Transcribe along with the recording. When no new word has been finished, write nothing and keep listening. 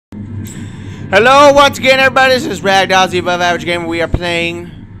Hello, once again, everybody. This is Ragdoll, the Above Average Gamer. We are playing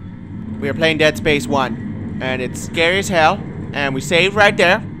Dead Space 1, and it's scary as hell. And we saved right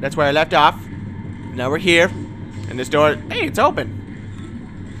there. That's where I left off. Now we're here, and this door. Hey, it's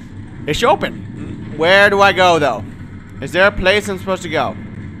open. It's open. Where do I go, though? Is there a place I'm supposed to go?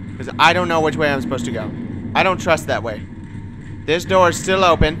 Because I don't know which way I'm supposed to go. I don't trust that way. This door is still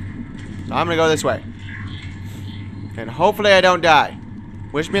open, so I'm gonna go this way. And hopefully I don't die.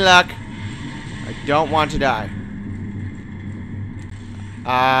 Wish me luck. I don't want to die.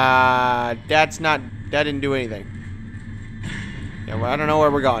 That didn't do anything. Yeah, well, I don't know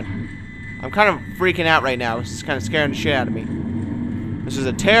where we're going. I'm kind of freaking out right now. This is kind of scaring the shit out of me. This is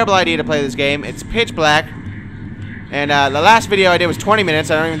a terrible idea to play this game. It's pitch black. And the last video I did was 20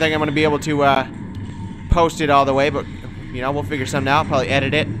 minutes. I don't even think I'm going to be able to post it all the way. But, you know, we'll figure something out. Probably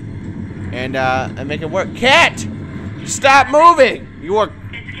edit it. And make it work. Cat! Stop moving! You are...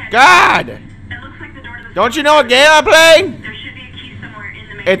 God! Don't you know what game I'm playing? There should be a key somewhere in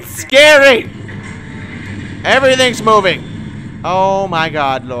the main It's scary! Everything's moving. Oh my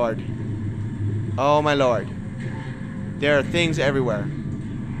God, Lord. Oh my Lord. There are things everywhere.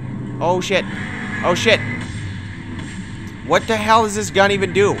 Oh shit. Oh shit. What the hell does this gun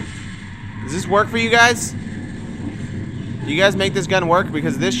even do? Does this work for you guys? Do you guys make this gun work?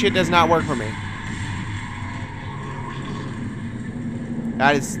 Because this shit does not work for me.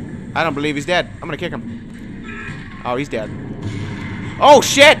 That is... I don't believe he's dead. I'm gonna kick him. Oh, he's dead. Oh,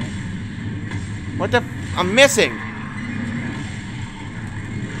 shit! What the f... I'm missing.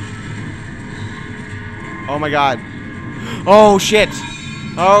 Oh, my God. Oh, shit.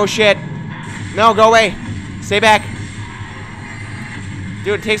 Oh, shit. No, go away. Stay back.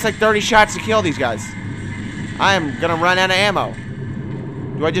 Dude, it takes like 30 shots to kill these guys. I am gonna run out of ammo.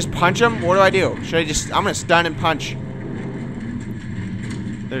 Do I just punch them? What do I do? Should I just... I'm gonna stun and punch.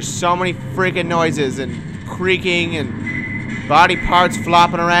 There's so many freaking noises and creaking and body parts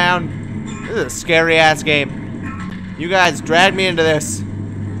flopping around. This is a scary ass game. You guys dragged me into this.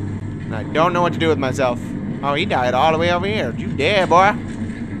 And I don't know what to do with myself. Oh, he died all the way over here. You dead, boy.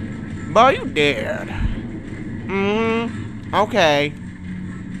 Boy, you dead. Okay.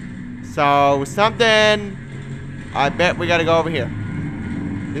 So, something... I bet we gotta go over here.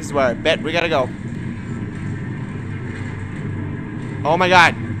 This is where I bet we gotta go. Oh my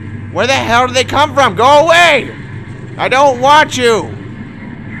God. Where the hell did they come from? Go away! I don't want you!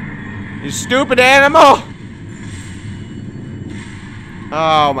 You stupid animal!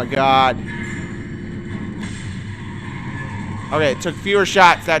 Oh my God. Okay, it took fewer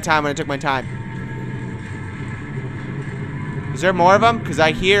shots that time when I took my time. Is there more of them? Because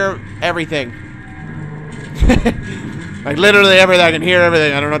I hear everything. Like literally everything. I can hear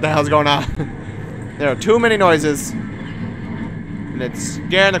everything. I don't know what the hell's going on. There are too many noises. And it's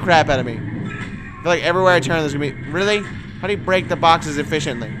scaring the crap out of me. I feel like everywhere I turn there's gonna be... Really? How do you break the boxes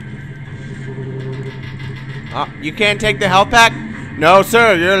efficiently? You can't take the health pack? No,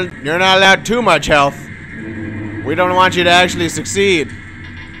 sir. You're not allowed too much health. We don't want you to actually succeed.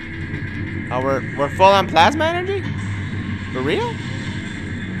 Oh, we're full on plasma energy? For real?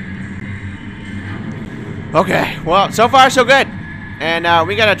 Okay, well, so far so good. And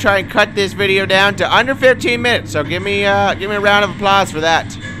we gotta try and cut this video down to under 15 minutes. So give me a round of applause for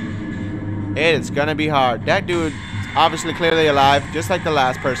that. It is gonna be hard. That dude is obviously clearly alive, just like the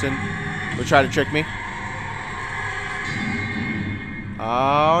last person who tried to trick me.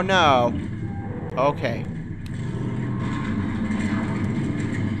 Oh no. Okay.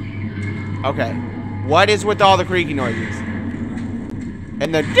 Okay. What is with all the creaky noises?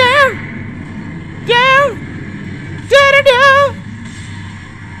 And the down.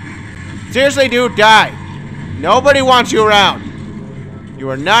 Seriously, dude, die. Nobody wants you around. You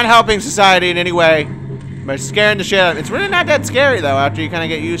are not helping society in any way by scaring the shit out of them. It's really not that scary, though, after you kind of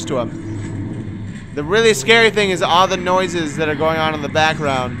get used to them. The really scary thing is all the noises that are going on in the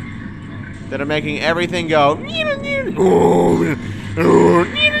background that are making everything go.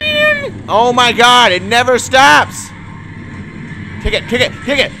 Oh my God, it never stops. Kick it, kick it,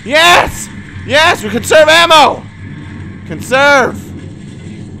 kick it. Yes! Yes, we conserve ammo! Conserve!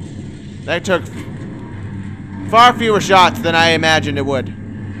 That took far fewer shots than I imagined it would.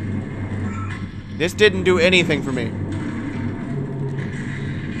 This didn't do anything for me.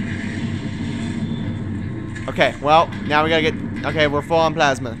 Okay, well, now we gotta get... Okay, we're full on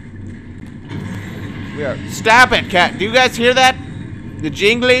plasma. We are... Stop it, cat! Do you guys hear that? The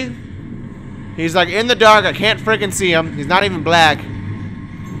jingly? He's like in the dark, I can't freaking see him. He's not even black.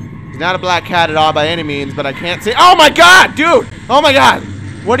 He's not a black cat at all by any means, but I can't see. Oh my God, dude! Oh my God!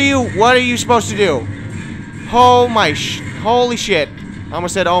 What are you supposed to do? Oh my holy shit. I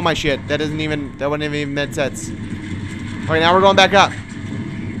almost said oh my shit. That wouldn't have even made sense. Okay, now we're going back up.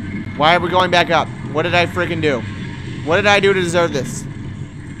 Why are we going back up? What did I freaking do? What did I do to deserve this?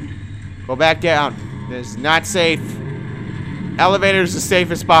 Go back down. This is not safe. Elevator is the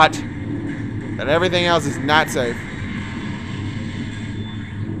safest spot. But everything else is not safe.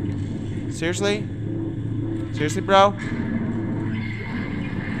 Seriously? Seriously, bro?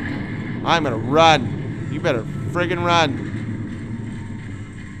 I'm gonna run. You better friggin' run.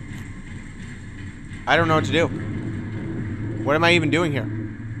 I don't know what to do. What am I even doing here?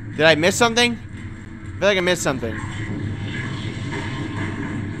 Did I miss something? I feel like I missed something.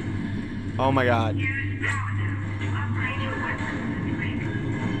 Oh my god.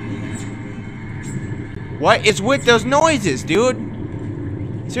 What is with those noises, dude?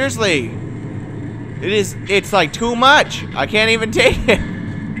 Seriously. It's like too much. I can't even take it.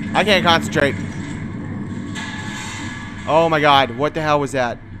 I can't concentrate. Oh my god, what the hell was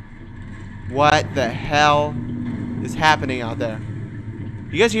that? What the hell is happening out there?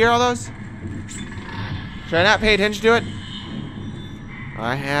 You guys hear all those? Should I not pay attention to it?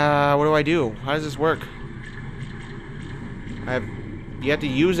 What do I do? How does this work? You have to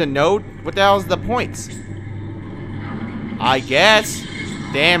use a node? What the hell is the points? I guess.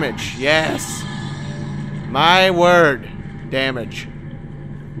 Damage, yes. My word. Damage.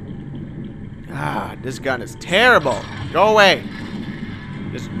 Ah, this gun is terrible. Go away.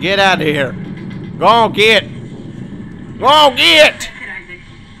 Just get out of here. Go get. Go get.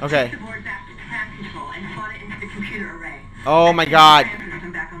 Okay. Oh my god.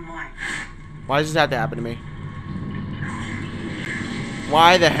 Why does this have to happen to me?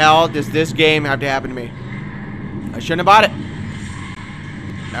 Why the hell does this game have to happen to me? I shouldn't have bought it.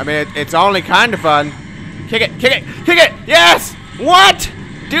 I mean, it's only kind of fun. Kick it, kick it, kick it! Yes! What?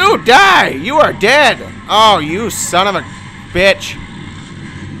 Dude, die! You are dead! Oh, you son of a bitch.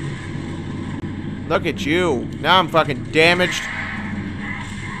 Look at you. Now I'm fucking damaged.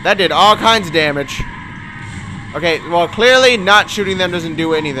 That did all kinds of damage. Okay, well, clearly not shooting them doesn't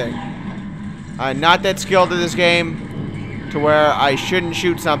do anything. I'm not that skilled at this game to where I shouldn't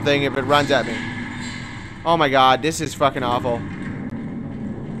shoot something if it runs at me. Oh my god, this is fucking awful.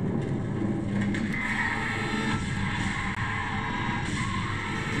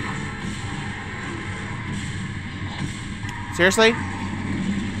 Seriously?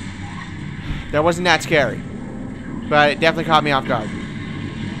 That wasn't that scary. But it definitely caught me off guard.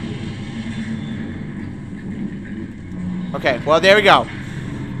 Okay, well there we go.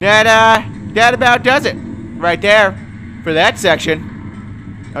 That about does it. Right there. For that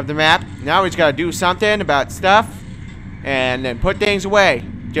section of the map. Now we just gotta do something about stuff. And then put things away.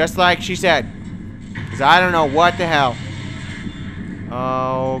 Just like she said. Because I don't know what the hell.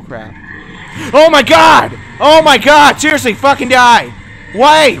 Oh crap. Oh my god! Oh my god! Seriously, fucking die!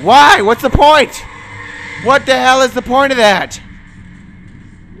 Why? Why? What's the point? What the hell is the point of that?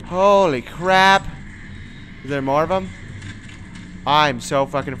 Holy crap. Is there more of them? I'm so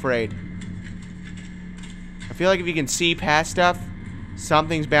fucking afraid. I feel like if you can see past stuff,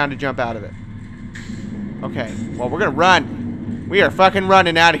 something's bound to jump out of it. Okay, well we're gonna run. We are fucking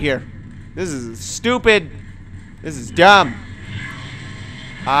running out of here. This is stupid. This is dumb.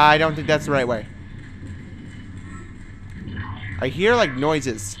 I don't think that's the right way. I hear like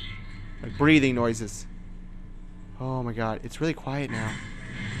noises. Like breathing noises. Oh my god, it's really quiet now.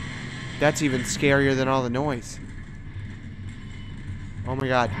 That's even scarier than all the noise. Oh my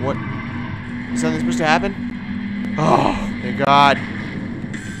god, what? Is something supposed to happen? Oh, thank god.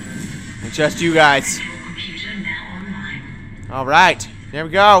 It's just you guys. Alright, there we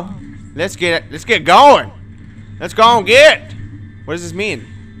go. Let's get going. Let's go and get it. What does this mean?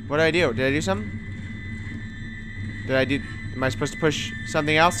 What did I do? Did I do something? Am I supposed to push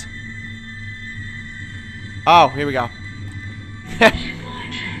something else? Oh, here we go.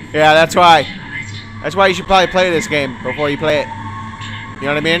 Yeah, that's why. That's why you should probably play this game before you play it. You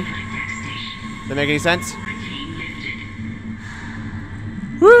know what I mean? Does that make any sense?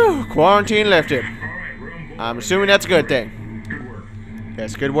 Whew, quarantine lifted. I'm assuming that's a good thing.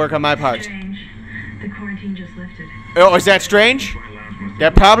 Yes, good work on my part. The quarantine just lifted. Oh, is that strange?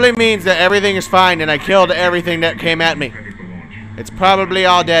 That probably means that everything is fine and I killed everything that came at me. It's probably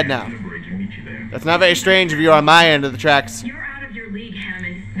all dead now. That's not very strange if you're on my end of the tracks. You're out of your league,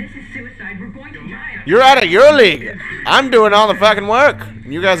 Hammond. This is suicide. We're going to die. You're out of your league. I'm doing all the fucking work.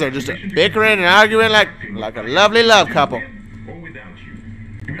 And you guys are just bickering and arguing like a lovely love couple.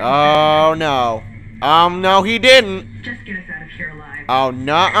 Oh, no. No, he didn't. Just get us out of here alive. Oh,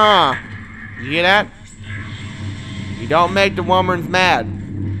 nuh-uh. You hear that? You don't make the woman's mad.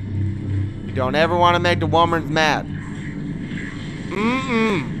 You don't ever want to make the woman's mad.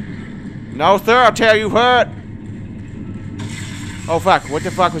 No, sir, I'll tell you what. Oh, fuck. What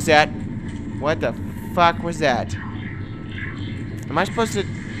the fuck was that? What the fuck was that? Am I supposed to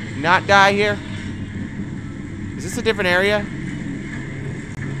not die here? Is this a different area?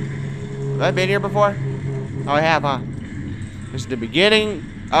 Have I been here before? Oh, I have, huh? This is the beginning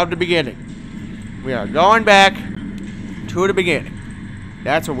of the beginning. We are going back to the beginning.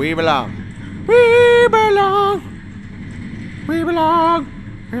 That's where we belong. We belong. We belong.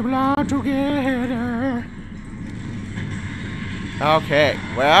 We belong together. Okay,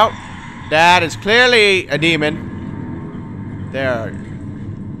 well, that is clearly a demon. There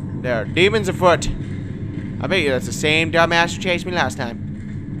are demons afoot. I bet you that's the same dumbass who chased me last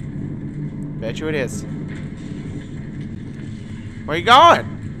time. Bet you it is. Where you going?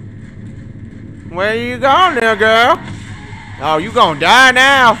 Where you going, little girl? Oh, you gonna die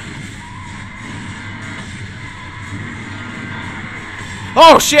now.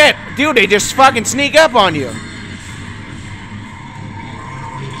 Oh, shit! Dude, they just fucking sneak up on you.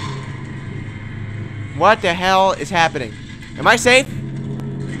 What the hell is happening? Am I safe?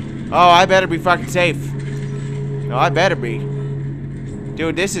 Oh, I better be fucking safe. No, I better be.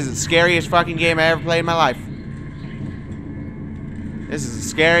 Dude, this is the scariest fucking game I ever played in my life. This is the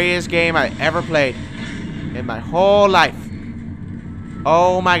scariest game I ever played in my whole life.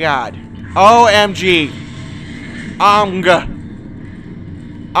 Oh my god. OMG. Omga.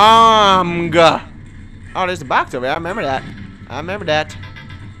 Omga. Oh, there's a box over there. I remember that. I remember that.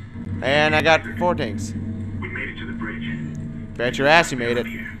 And I got 4 things. We made it to the bridge. Bet your ass you made it.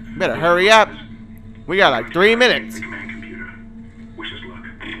 You better hurry up. We got like 3 minutes. The command computer. Wish us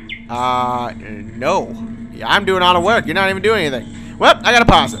luck. No. Yeah, I'm doing all the work. You're not even doing anything. Well, I gotta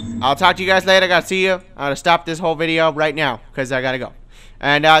pause it. I'll talk to you guys later. I gotta see you. I'm gonna stop this whole video right now because I gotta go.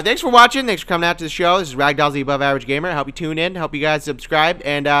 And thanks for watching. Thanks for coming out to the show. This is Ragdoll, the Above Average Gamer. I hope you tune in. Hope you guys subscribe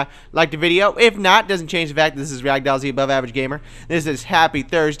and like the video. If not, doesn't change the fact that this is Ragdoll, the Above Average Gamer. This is Happy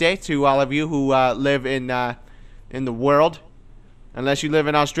Thursday to all of you who live in the world. Unless you live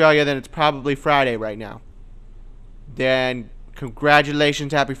in Australia, then it's probably Friday right now. Then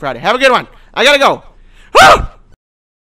congratulations, Happy Friday. Have a good one. I gotta go. Woo!